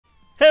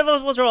Hey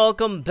folks, what's up?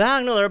 Welcome back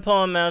to another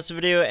Poem Master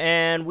video,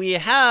 and we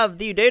have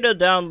the data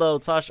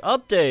download /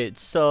 update.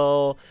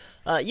 So,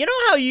 you know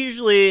how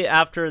usually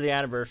after the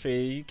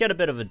anniversary, you get a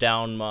bit of a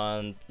down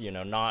month, you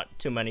know, not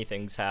too many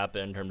things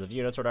happen in terms of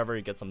units or whatever,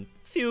 you get some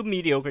few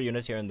mediocre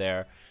units here and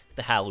there,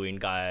 the Halloween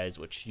guys,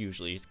 which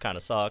usually kind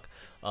of suck,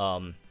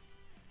 and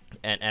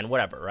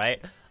whatever,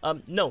 right?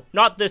 No,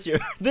 not this year.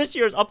 This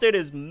year's update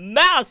is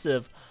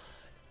massive.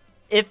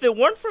 If it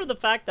weren't for the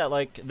fact that,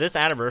 like, this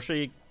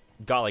anniversary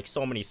got like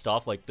so many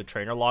stuff, like the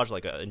trainer lodge,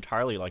 like an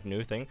entirely like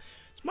new thing,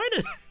 this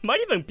might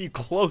even be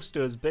close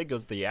to as big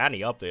as the Annie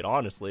update.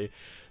 Honestly,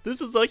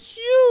 this is a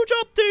huge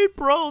update,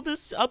 bro.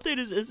 This update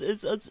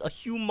is a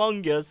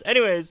humongous.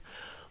 Anyways,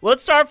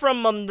 let's start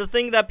from the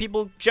thing that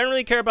people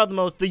generally care about the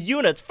most, the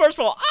units. First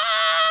of all, look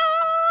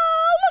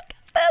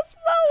at this.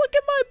 Oh, look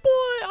at my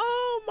boy.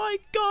 Oh my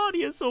god,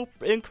 he is so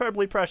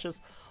incredibly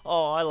precious.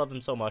 Oh, I love him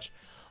so much.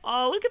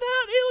 Oh, look at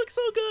that. He looks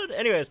so good.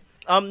 Anyways,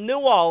 new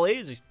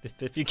Wally,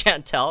 if you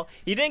can't tell.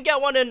 He didn't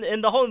get one in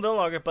the home villain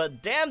logger,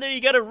 but damn, did you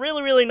get a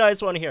really nice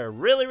one here.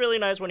 Really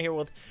nice one here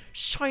with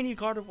shiny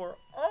Gardevoir.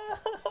 Oh,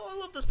 I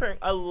love this pairing.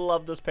 I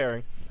love this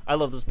pairing. I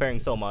love this pairing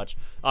so much.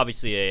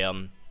 Obviously a,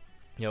 you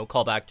know,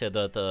 call back to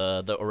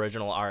the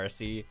original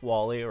RSC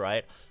Wally,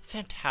 right?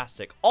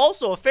 Fantastic.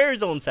 Also a Fairy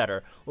Zone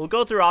setter. We'll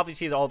go through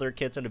obviously all their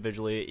kits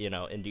individually, you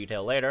know, in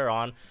detail later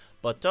on.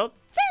 But Fairy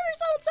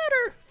Zone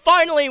setter!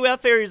 Finally, we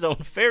have Fairy Zone.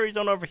 Fairy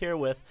Zone over here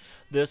with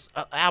this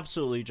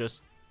absolutely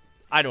just,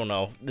 I don't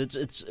know.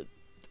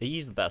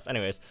 He's the best.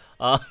 Anyways,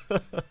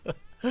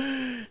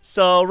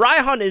 so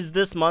Raihan is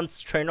this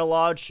month's Trainer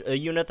Lodge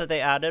unit that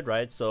they added,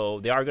 right? So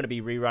they are going to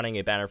be rerunning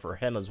a banner for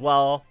him as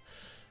well.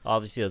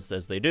 Obviously,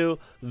 as they do.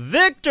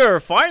 Victor,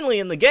 finally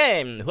in the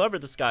game. Whoever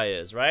this guy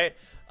is, right?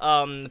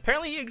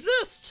 Apparently he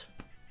exists.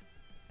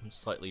 I'm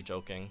slightly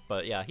joking,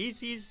 but yeah,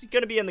 he's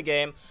going to be in the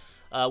game.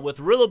 With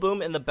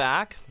Rillaboom in the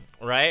back,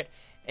 right?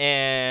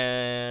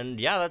 And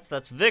yeah,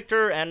 that's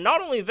Victor. And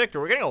not only Victor,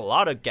 we're getting a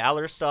lot of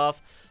Galar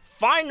stuff.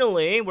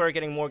 Finally, we're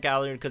getting more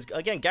Galar because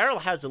again, Galar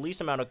has the least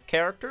amount of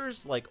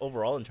characters, like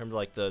overall in terms of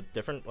like the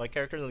different like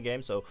characters in the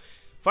game. So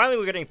finally,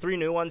 we're getting 3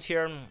 new ones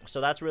here. So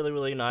that's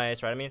really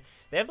nice, right? I mean,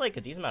 they have like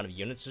a decent amount of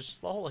units,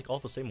 just all like all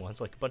the same ones,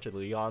 like a bunch of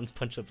Leons,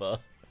 bunch of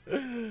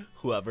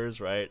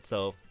whoever's, right?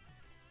 So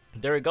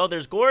there we go.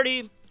 There's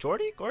Gordy.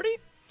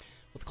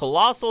 With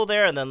Colossal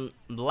there, and then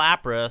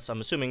Lapras,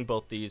 I'm assuming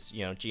both these,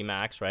 you know,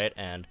 G-Max, right?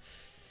 And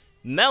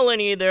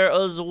Melanie there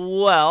as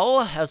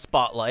well as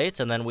Spotlight.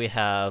 And then we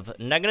have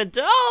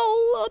Naganadel,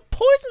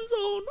 Poison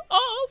Zone.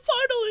 Oh,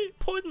 finally,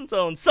 Poison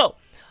Zone. So,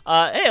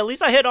 hey, at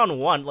least I hit on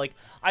one. Like,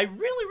 I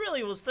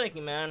really was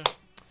thinking, man,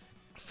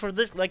 for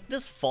this, like,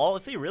 this fall,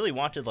 if they really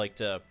wanted, like,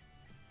 to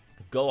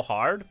go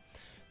hard,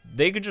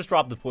 they could just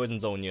drop the Poison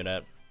Zone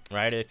unit.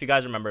 Right, if you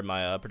guys remember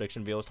my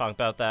prediction video, I was talking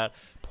about that.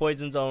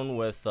 Poison Zone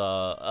with,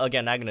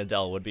 again,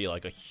 Naganadel would be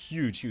like a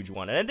huge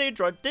one. And they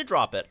did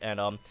drop it. And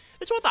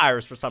it's with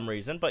Iris for some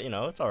reason, but, you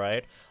know, it's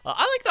alright. I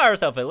like the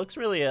Iris outfit. It looks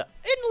really, it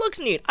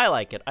looks neat. I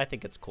like it. I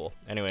think it's cool.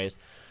 Anyways,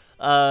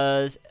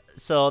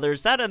 so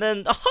there's that. And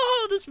then,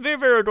 oh, this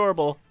very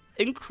adorable,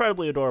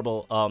 incredibly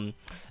adorable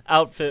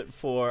outfit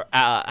for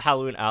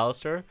Halloween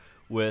Alistair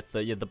with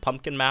the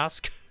pumpkin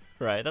mask.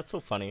 Right, that's so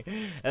funny.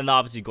 And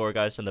obviously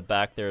Gorgeist in the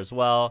back there as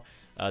well.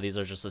 These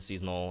are just the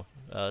seasonal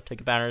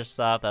ticket banner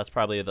stuff. That's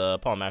probably the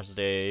Poem Masters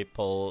Day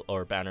poll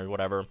or banner,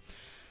 whatever.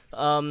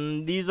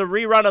 These are a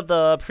rerun of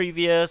the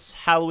previous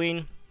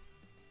Halloween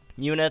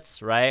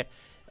units, right?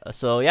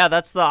 So yeah,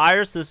 that's the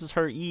Iris. This is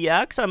her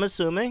EX, I'm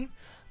assuming.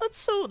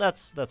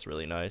 That's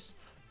really nice.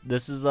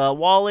 This is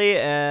Wally,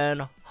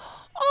 and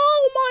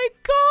oh my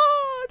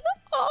god!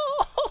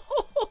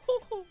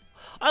 Oh,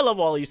 I love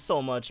Wally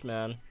so much,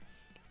 man.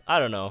 I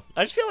don't know.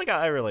 I just feel like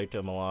I relate to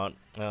him a lot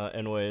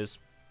in ways.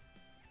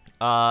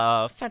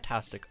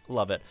 Fantastic.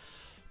 Love it.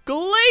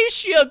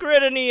 Glacia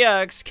Grid and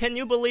EX. Can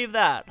you believe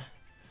that?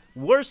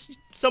 Worst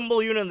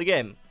symbol unit in the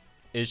game.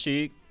 Is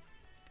she?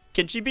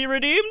 Can she be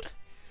redeemed?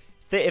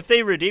 If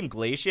they redeem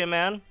Glacia,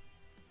 man,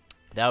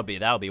 that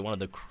would be one of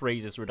the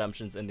craziest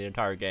redemptions in the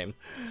entire game.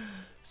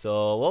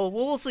 So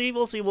we'll see.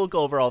 We'll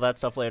go over all that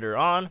stuff later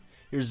on.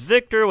 Here's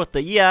Victor with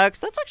the EX.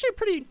 That's actually a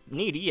pretty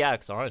neat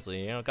EX,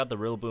 honestly. You know, got the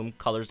Rillaboom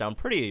colors down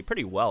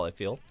pretty well, I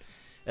feel.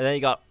 And then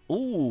you got,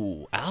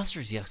 ooh,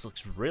 Alistair's EX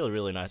looks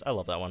really nice. I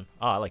love that one.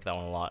 Oh, I like that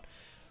one a lot.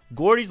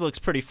 Gordy's looks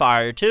pretty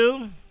fire,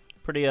 too.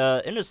 Pretty,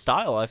 in his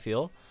style, I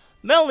feel.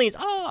 Melanie's,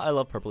 I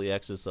love purple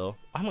EXs, so.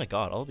 Oh my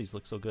god, all these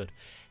look so good.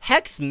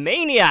 Hex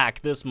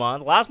Maniac this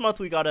month. Last month,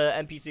 we got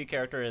an NPC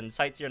character in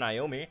Sightseer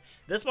Naomi.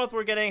 This month,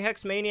 we're getting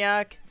Hex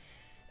Maniac.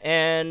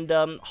 And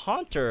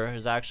Haunter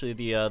is actually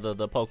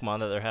the Pokemon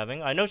that they're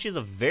having. I know she's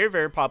a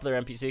very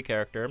popular NPC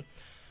character.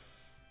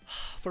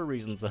 For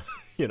reasons,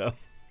 you know.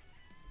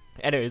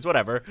 Anyways,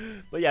 whatever.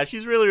 But yeah,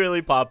 she's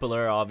really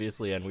popular,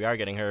 obviously, and we are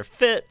getting her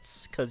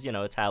fits because, you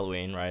know, it's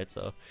Halloween, right?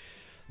 So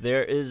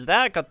there is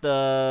that. Got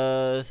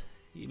the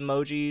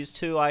emojis,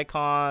 2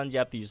 icons.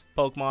 Yep, these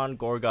Pokemon,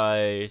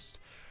 Gorgeist,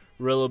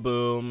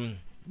 Rillaboom,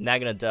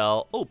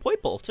 Naganadel. Oh,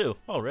 Poipole too.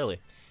 Oh,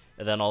 really?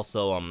 And then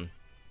also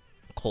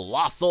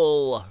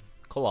Colossal.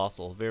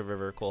 Colossal. Very, very,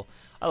 very cool.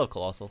 I love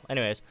Colossal.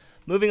 Anyways,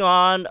 moving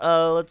on.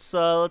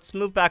 Let's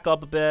move back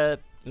up a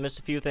bit. Missed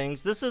a few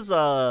things. This is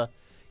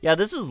yeah,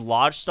 this is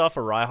Lodge stuff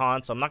for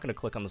Raihan, so I'm not gonna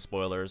click on the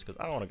spoilers because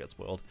I don't want to get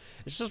spoiled.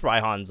 It's just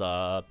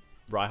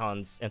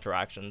Raihan's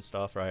interaction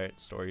stuff, right?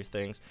 Story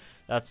things.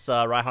 That's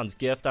Raihan's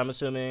gift, I'm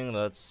assuming.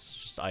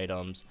 That's just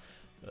items.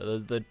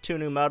 The 2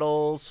 new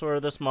medals for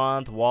this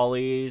month,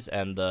 Wally's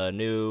and the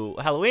new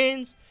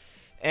Halloweens.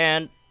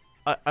 And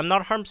I'm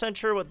not 100%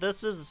 sure what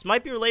this is. This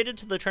might be related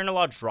to the Trainer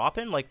Lodge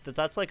drop-in. Like,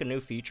 that's like a new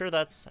feature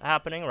that's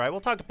happening, right?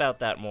 We'll talk about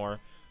that more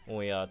when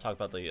we talk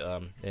about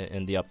the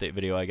in the update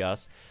video, I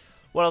guess.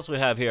 What else we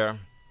have here?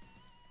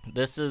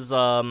 This is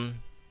that's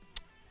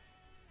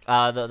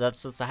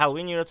the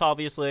Halloween units,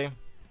 obviously.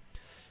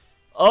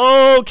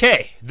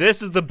 Okay,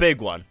 this is the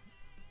big one.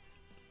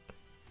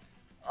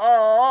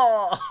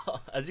 Oh,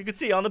 as you can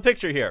see on the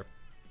picture here,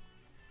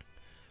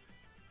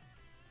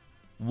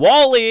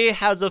 Wally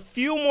has a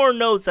few more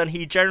notes than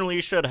he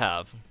generally should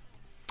have.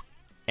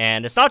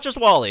 And it's not just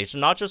Wally. It's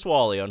not just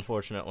Wally,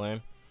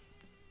 unfortunately.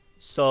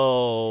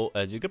 So,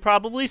 as you could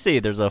probably see,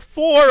 there's a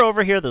 4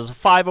 over here, there's a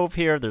 5 over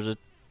here, there's a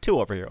 2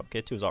 over here.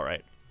 Okay, 2's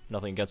alright.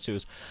 Nothing against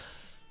 2's.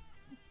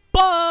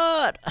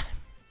 But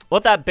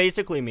what that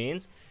basically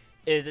means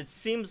is it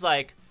seems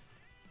like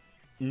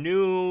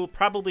new,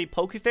 probably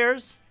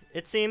Pokefairs,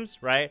 it seems,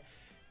 right?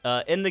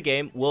 In the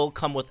game will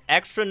come with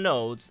extra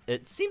nodes.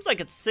 It seems like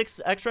it's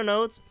 6 extra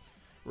nodes,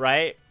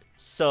 right?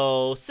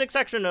 So 6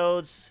 extra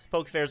nodes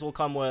Pokefairs will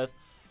come with.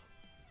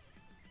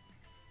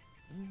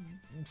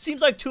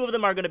 Seems like 2 of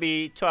them are going to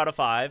be 2 out of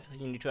 5.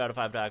 You need 2 out of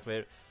 5 to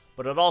activate it.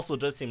 But it also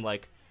does seem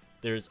like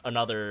there's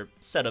another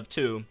set of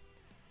 2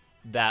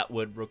 that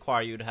would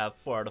require you to have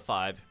 4 out of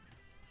 5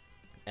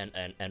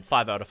 and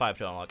 5 out of 5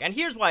 to unlock. And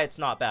here's why it's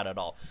not bad at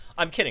all.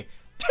 I'm kidding.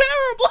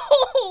 Terrible!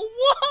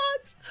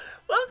 What?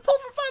 We have to pull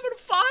for 5 out of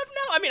 5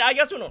 now? I mean, I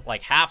guess we don't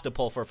like have to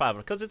pull for 5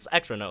 because it's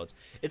extra nodes.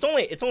 It's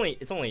only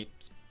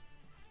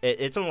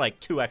like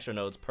 2 extra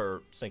nodes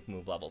per sync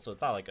move level. So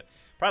it's not like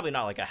probably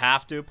not like a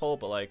have to pull,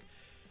 but like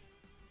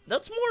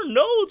that's more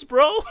nodes,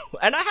 bro.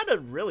 And I had a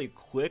really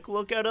quick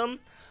look at them.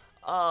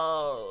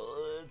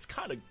 It's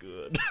kind of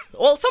good.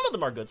 Well, some of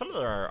them are good. Some of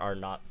them are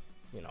not,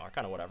 you know, are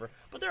kind of whatever.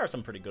 But there are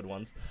some pretty good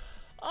ones.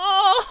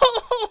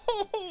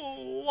 Oh,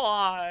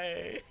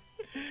 why?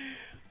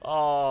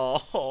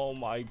 Oh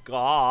my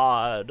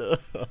god.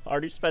 I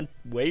already spent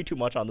way too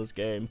much on this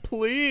game.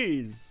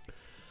 Please.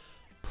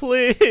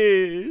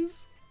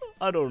 Please.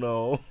 I don't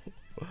know.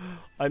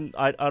 I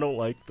don't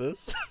like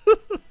this.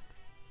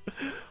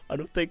 I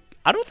don't think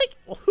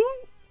who?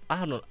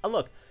 I don't know.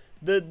 Look,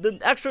 the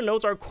extra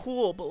notes are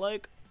cool, but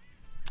like,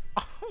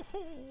 oh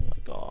my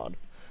god,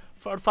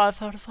 4 out of 5,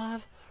 5 out of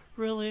 5,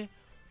 really?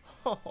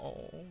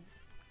 Oh.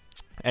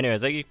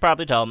 Anyways, like you can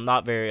probably tell, I'm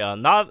not very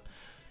not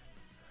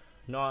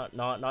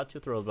too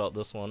thrilled about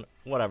this one.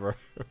 Whatever.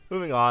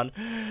 Moving on.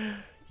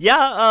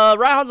 Yeah,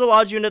 Raihan's a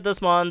Lodge unit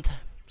this month,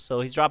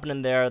 so he's dropping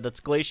in there. That's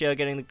Glacia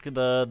getting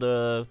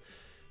the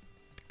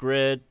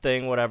grid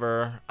thing,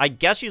 whatever. I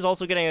guess she's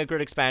also getting a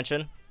grid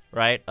expansion,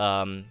 right?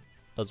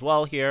 As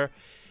well here.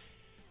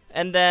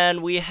 And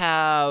then we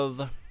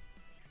have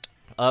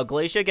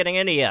Glacia getting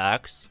an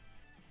EX,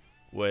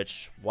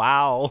 which,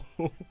 wow.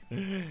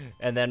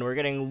 And then we're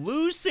getting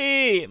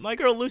Lucy, my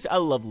girl Lucy. I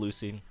love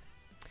Lucy.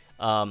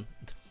 Not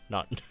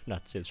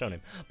to say the show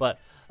name, but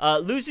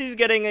Lucy's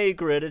getting a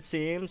grid, it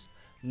seems.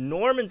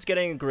 Norman's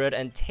getting a grid,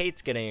 and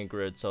Tate's getting a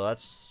grid. So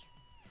that's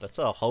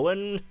a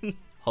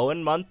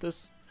Hoenn month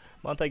this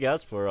month, I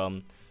guess,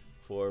 for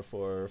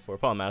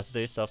Palm Master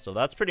Day stuff. So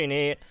that's pretty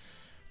neat.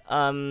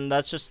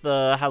 That's just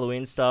the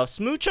Halloween stuff.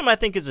 Smoochum, I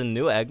think, is a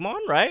new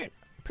Eggmon, right?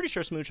 Pretty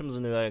sure Smoochum is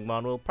a new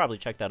Eggmon. We'll probably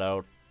check that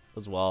out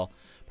as well.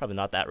 Probably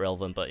not that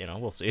relevant, but you know,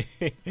 we'll see.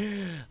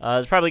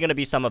 There's probably going to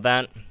be some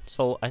event.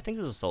 So I think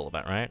this is a soul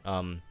event, right?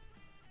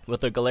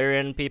 With the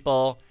Galarian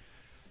people.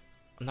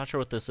 I'm not sure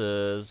what this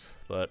is,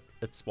 but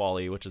it's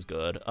Wally, which is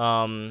good. Look at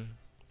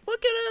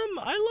him!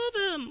 I love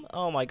him!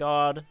 Oh my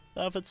god.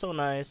 That outfit's so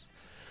nice.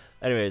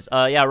 Anyways,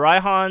 yeah,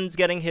 Raihan's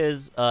getting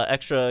his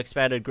extra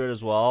expanded grid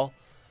as well.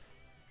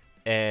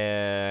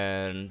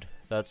 And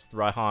that's the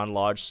Raihan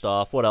Lodge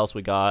stuff. What else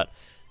we got?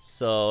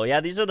 So,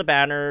 yeah, these are the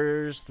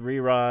banners, the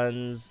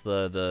reruns,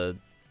 the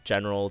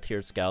general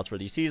tiered scouts for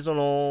these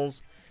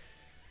seasonals.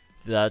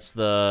 That's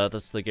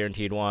the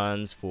guaranteed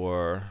ones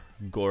for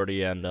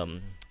Gordy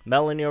and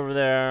Melanie over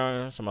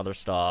there. Some other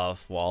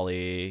stuff.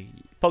 Wally.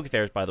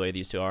 Pokefairs, by the way,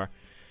 these two are.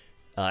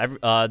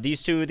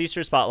 These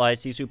two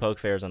spotlights, these 2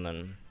 Pokefairs, and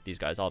then these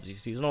guys,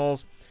 obviously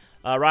seasonals.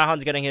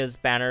 Raihan's getting his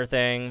banner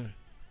thing.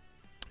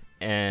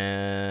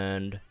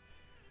 And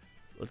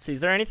let's see,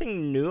 is there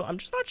anything new? I'm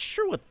just not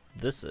sure what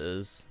this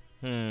is.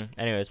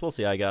 Anyways, we'll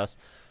see, I guess.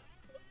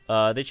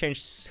 They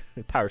changed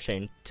Power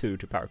Chain 2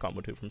 to Power Combo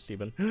 2 from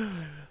Steven.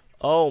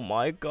 Oh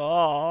my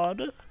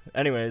god.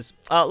 Anyways,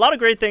 a lot of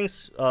great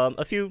things.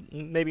 A few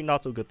maybe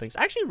not so good things.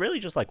 Actually, really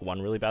just like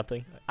 1 really bad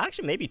thing.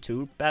 Actually, maybe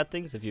 2 bad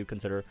things if you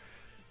consider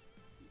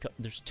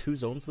there's 2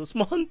 zones this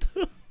month.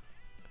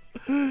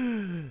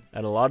 And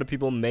a lot of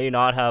people may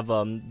not have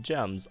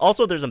gems.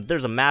 Also, there's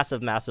a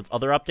massive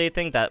other update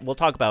thing that we'll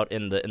talk about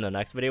in the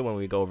next video when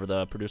we go over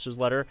the producer's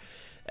letter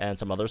and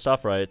some other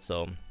stuff, right?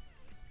 So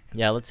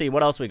yeah, let's see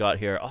what else we got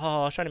here.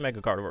 Oh, shiny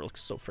Mega Gardevoir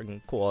looks so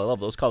freaking cool. I love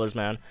those colors,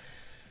 man.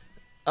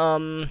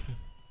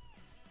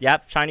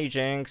 Yep, shiny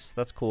Jinx,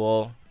 that's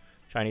cool.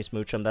 Shiny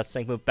Smoochum, that's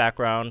Sync Move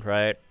background,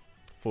 right?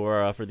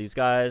 For these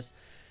guys.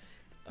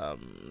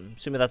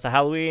 Assuming that's a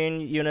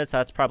Halloween unit, so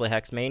that's probably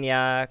Hex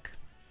Maniac.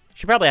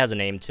 She probably has a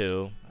name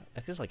too. I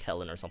think it's like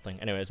Helen or something.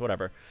 Anyways,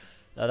 whatever.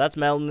 That's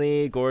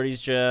Melanie,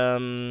 Gordy's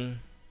gem.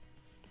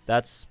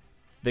 That's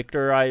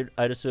Victor, I'd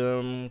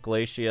assume.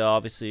 Glacia,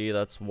 obviously.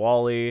 That's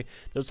Wally.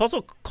 There's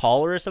also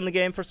Colorus in the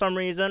game for some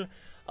reason.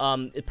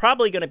 It's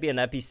probably going to be an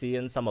NPC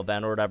in some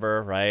event or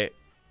whatever, right?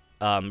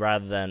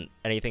 Rather than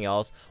anything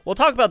else. We'll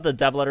talk about the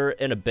dev letter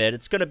in a bit.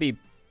 It's going to be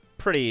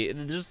pretty,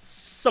 there's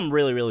some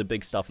really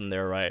big stuff in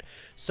there, right?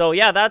 So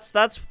yeah,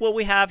 that's what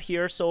we have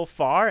here so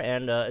far,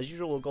 and as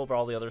usual, we'll go over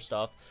all the other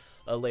stuff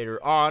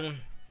later on.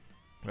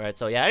 Right,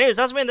 so yeah, anyways,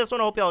 that's me in this one.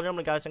 I hope y'all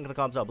enjoyed, guys. Link in the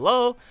comments down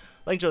below.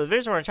 Link to the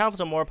videos on our channel for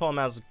some more Poem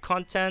Mouse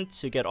content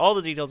to get all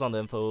the details on the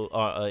info,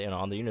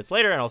 on the units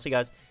later, and I'll see you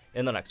guys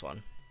in the next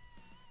one.